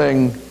final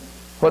thing,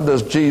 what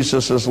does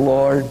Jesus as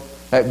Lord,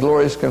 that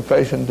glorious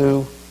confession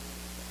do?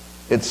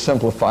 It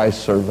simplifies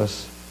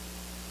service.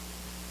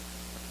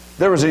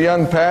 There was a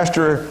young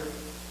pastor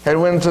had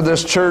went to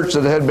this church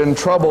that had been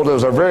troubled. It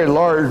was a very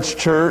large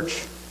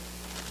church.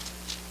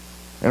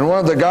 And one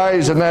of the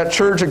guys in that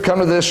church had come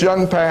to this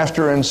young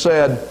pastor and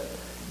said,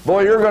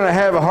 boy, you're going to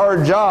have a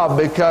hard job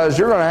because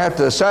you're going to have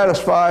to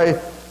satisfy,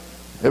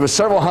 it was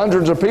several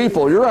hundreds of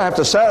people, you're going to have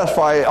to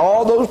satisfy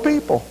all those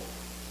people.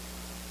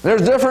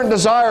 There's different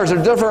desires,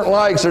 there's different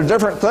likes, there's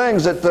different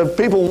things that the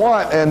people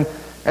want. And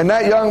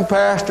that young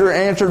pastor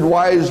answered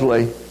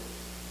wisely,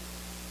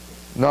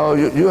 no,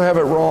 you have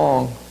it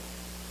wrong.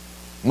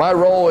 My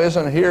role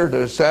isn't here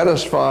to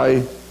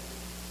satisfy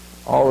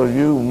all of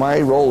you.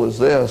 My role is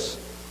this,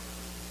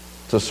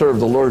 to serve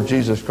the Lord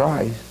Jesus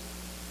Christ.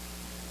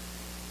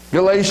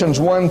 Galatians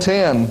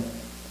 1:10,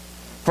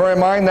 for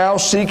am I now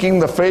seeking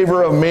the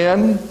favor of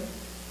men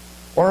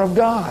or of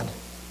God?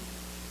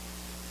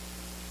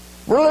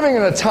 We're living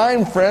in a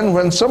time, friend,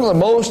 when some of the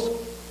most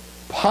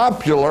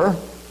popular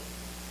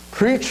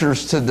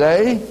preachers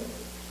today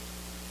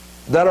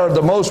that are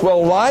the most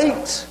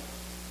well-liked,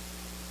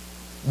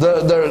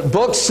 the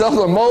books sell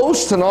the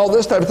most and all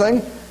this type of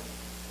thing,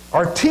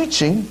 are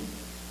teaching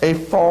a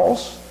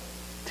false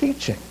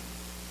teaching.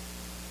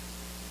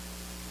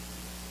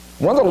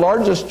 One of the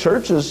largest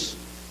churches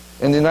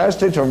in the United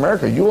States of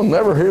America, you will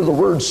never hear the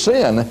word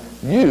sin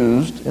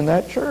used in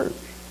that church.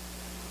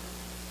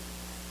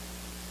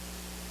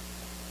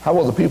 How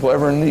will the people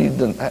ever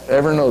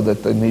know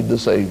that they need the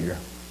Savior?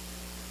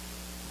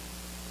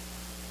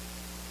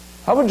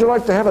 How would you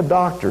like to have a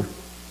doctor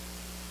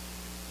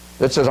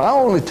that says,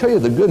 I'll only tell you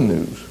the good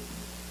news?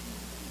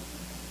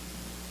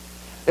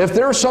 If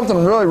there's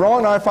something really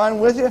wrong I find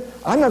with you,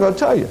 I'm not going to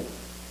tell you.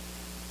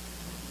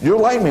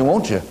 You'll like me,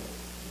 won't you?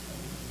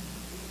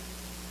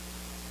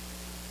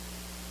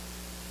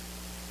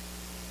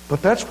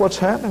 But that's what's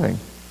happening,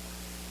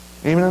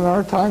 even in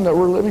our time that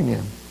we're living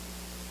in.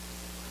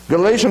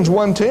 Galatians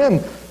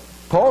 1:10,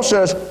 Paul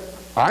says,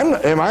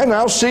 am I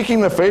now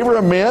seeking the favor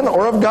of men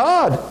or of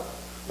God?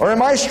 Or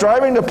am I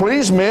striving to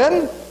please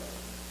men?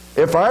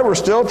 If I were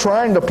still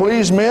trying to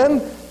please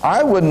men,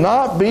 I would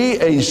not be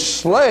a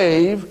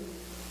slave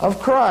of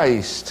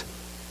Christ.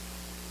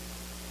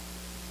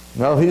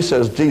 No, he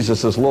says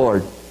Jesus is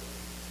Lord,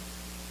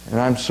 and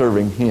I'm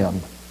serving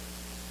Him.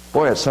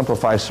 Boy, it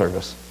simplifies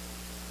service.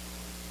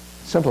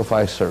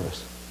 Simplifies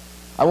service.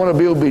 I want to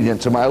be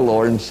obedient to my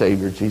Lord and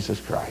Savior,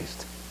 Jesus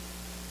Christ.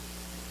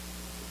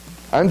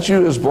 Unto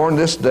you is born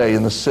this day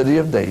in the city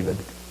of David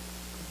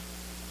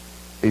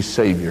a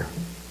Savior.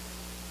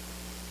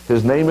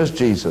 His name is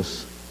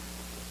Jesus,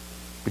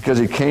 because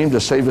He came to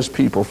save His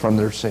people from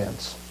their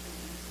sins.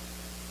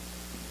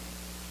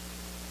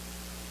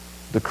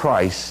 The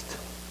Christ,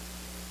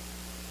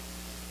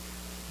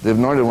 the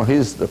anointed one,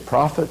 He's the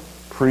prophet,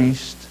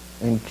 priest,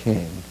 and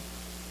king,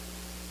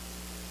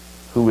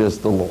 who is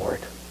the Lord.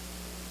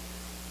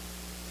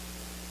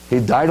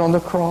 He died on the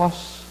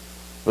cross,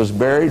 was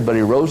buried, but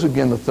He rose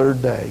again the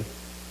third day.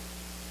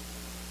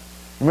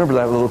 Remember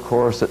that little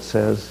chorus that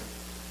says,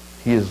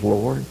 He is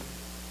Lord?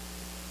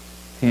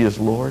 He is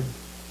Lord.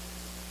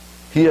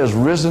 He has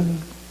risen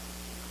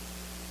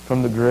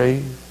from the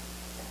grave,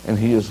 and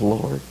He is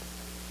Lord.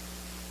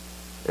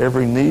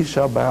 Every knee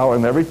shall bow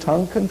and every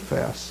tongue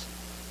confess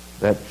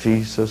that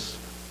Jesus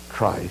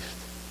Christ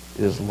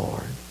is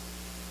Lord.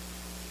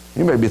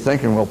 You may be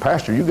thinking, well,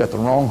 Pastor, you got the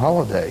wrong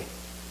holiday.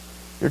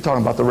 You're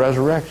talking about the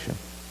resurrection.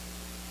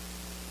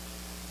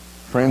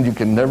 Friend, you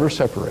can never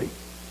separate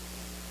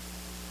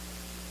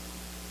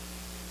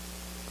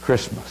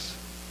Christmas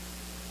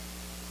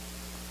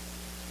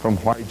from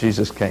why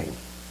Jesus came.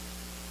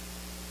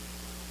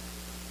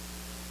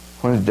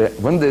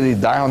 When did He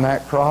die on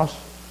that cross?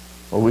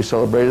 Well, we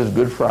celebrate as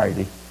Good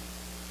Friday.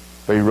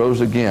 But He rose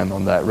again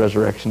on that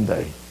resurrection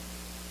day.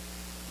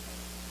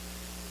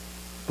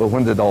 But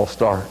when did it all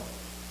start?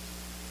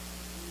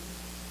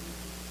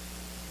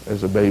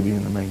 As a baby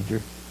in the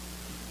manger.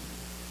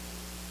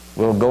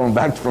 Well, going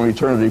back from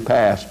eternity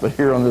past, but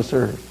here on this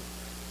earth,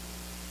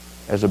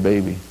 as a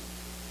baby.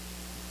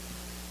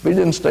 But He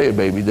didn't stay a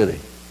baby, did He?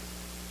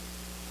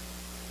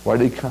 Why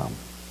did He come?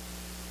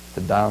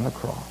 To die on the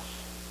cross.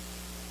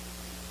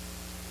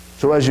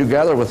 So as you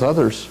gather with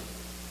others,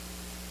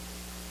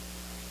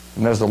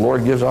 and as the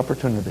Lord gives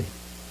opportunity,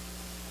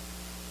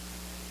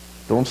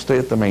 don't stay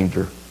at the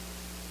manger.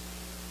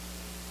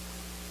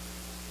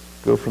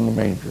 Go from the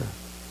manger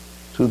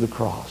to the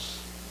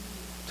cross,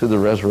 to the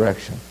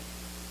resurrection.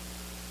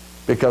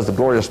 Because the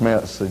glorious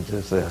message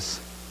is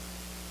this: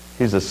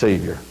 He's a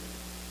Savior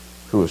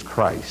who is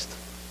Christ,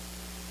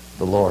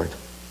 the Lord.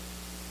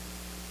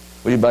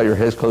 Will you bow your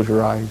heads, close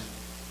your eyes,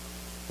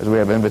 as we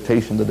have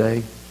invitation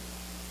today?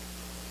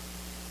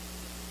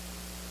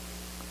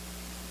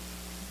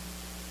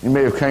 You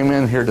may have come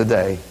in here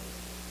today.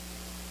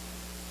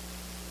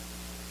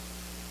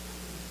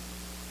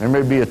 There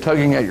may be a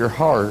tugging at your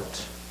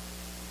heart.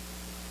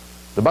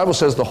 The Bible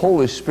says the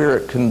Holy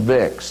Spirit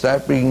convicts.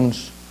 That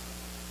means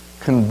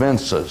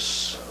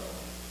convinces.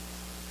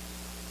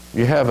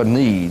 You have a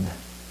need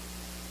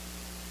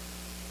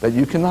that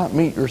you cannot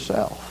meet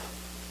yourself.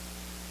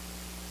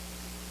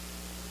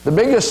 The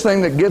biggest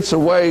thing that gets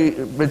away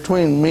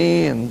between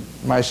me and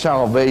my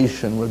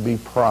salvation would be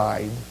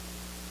pride.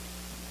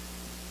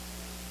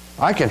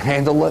 I can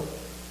handle it.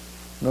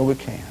 No, we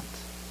can't.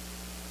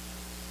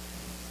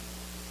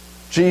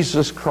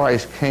 Jesus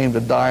Christ came to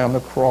die on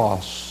the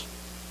cross.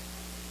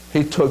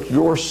 He took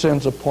your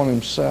sins upon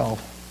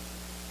Himself.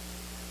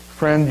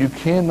 Friend, you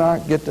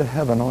cannot get to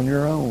heaven on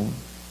your own.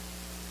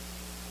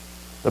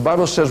 The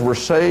Bible says we're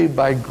saved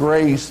by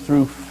grace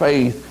through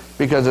faith,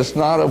 because it's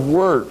not of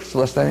works,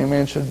 lest any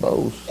man should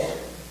boast.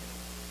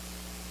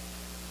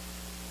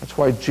 That's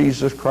why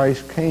Jesus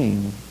Christ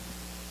came.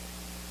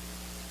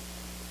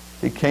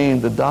 He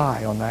came to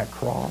die on that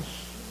cross.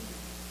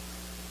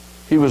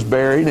 He was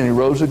buried and He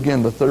rose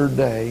again the third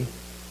day.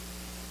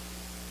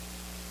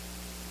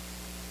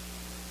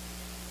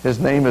 His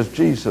name is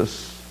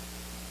Jesus.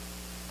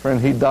 Friend,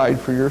 He died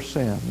for your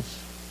sins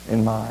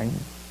and mine.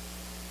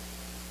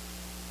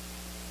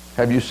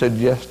 Have you said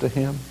yes to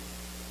Him?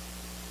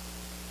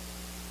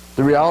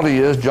 The reality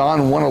is,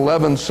 John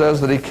 1:11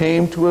 says that He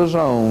came to His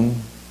own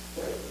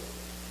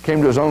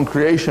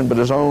creation, but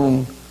His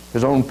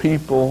own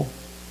people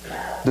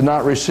did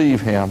not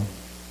receive Him.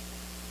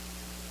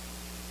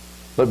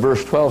 But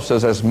verse 12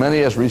 says, as many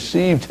as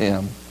received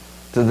Him,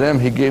 to them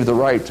He gave the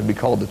right to be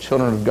called the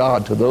children of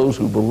God, to those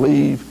who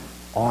believe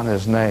on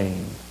His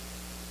name.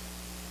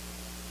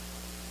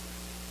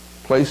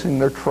 Placing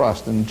their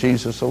trust in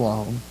Jesus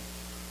alone.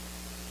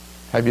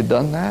 Have you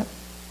done that?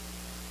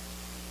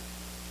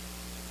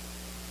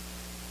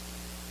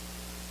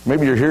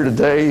 Maybe you're here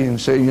today and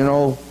say, you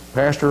know,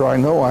 Pastor, I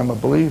know I'm a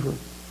believer.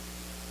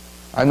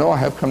 I know I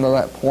have come to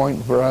that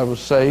point where I was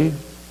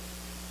saved.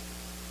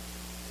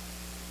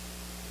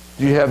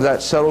 Do you have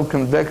that settled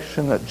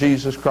conviction that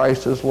Jesus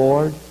Christ is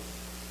Lord?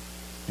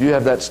 Do you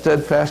have that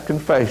steadfast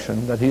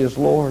confession that He is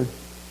Lord?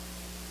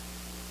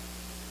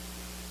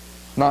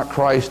 Not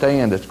Christ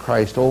and, it's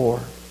Christ or.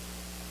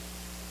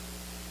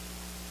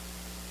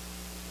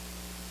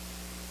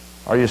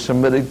 Are you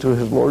submitting to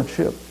His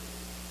Lordship?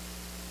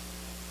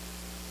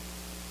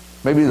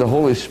 Maybe the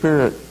Holy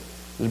Spirit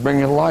is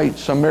bringing light,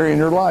 some area in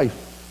your life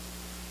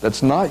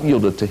that's not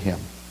yielded to Him.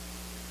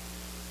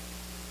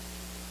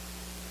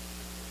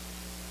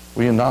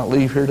 Will you not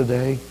leave here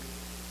today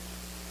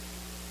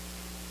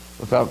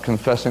without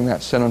confessing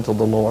that sin unto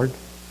the Lord?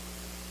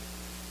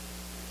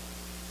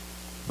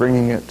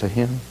 Bringing it to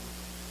Him?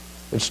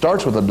 It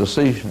starts with a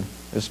decision.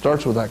 It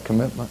starts with that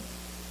commitment.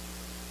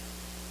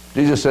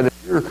 Jesus said,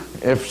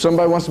 if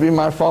somebody wants to be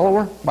my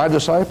follower, my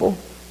disciple,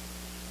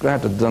 he's going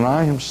to have to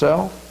deny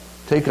himself,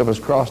 take up his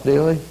cross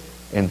daily,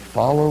 and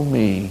follow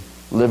me,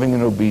 living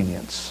in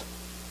obedience.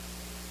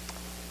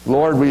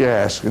 Lord, we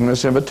ask in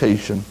this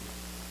invitation,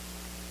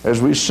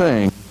 as we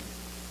sing,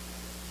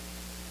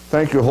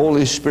 thank you,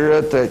 Holy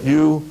Spirit, that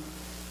you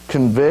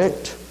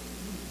convict.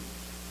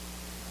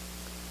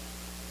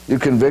 You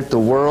convict the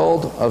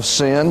world of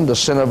sin, the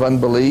sin of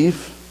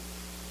unbelief,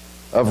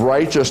 of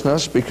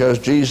righteousness, because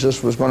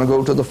Jesus was going to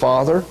go to the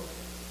Father,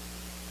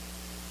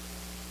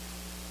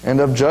 and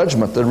of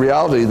judgment, the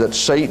reality that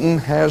Satan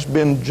has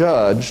been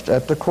judged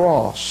at the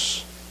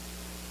cross.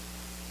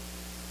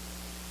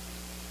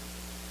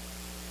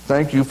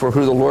 Thank you for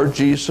who the Lord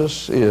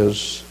Jesus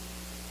is.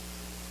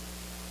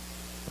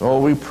 Oh,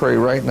 we pray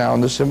right now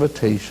in this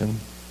invitation,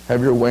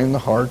 have your way in the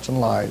hearts and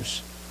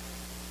lives.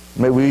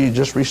 May we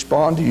just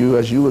respond to you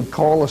as you would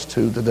call us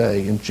to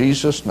today. In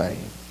Jesus'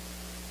 name,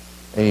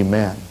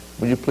 amen.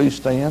 Will you please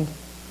stand?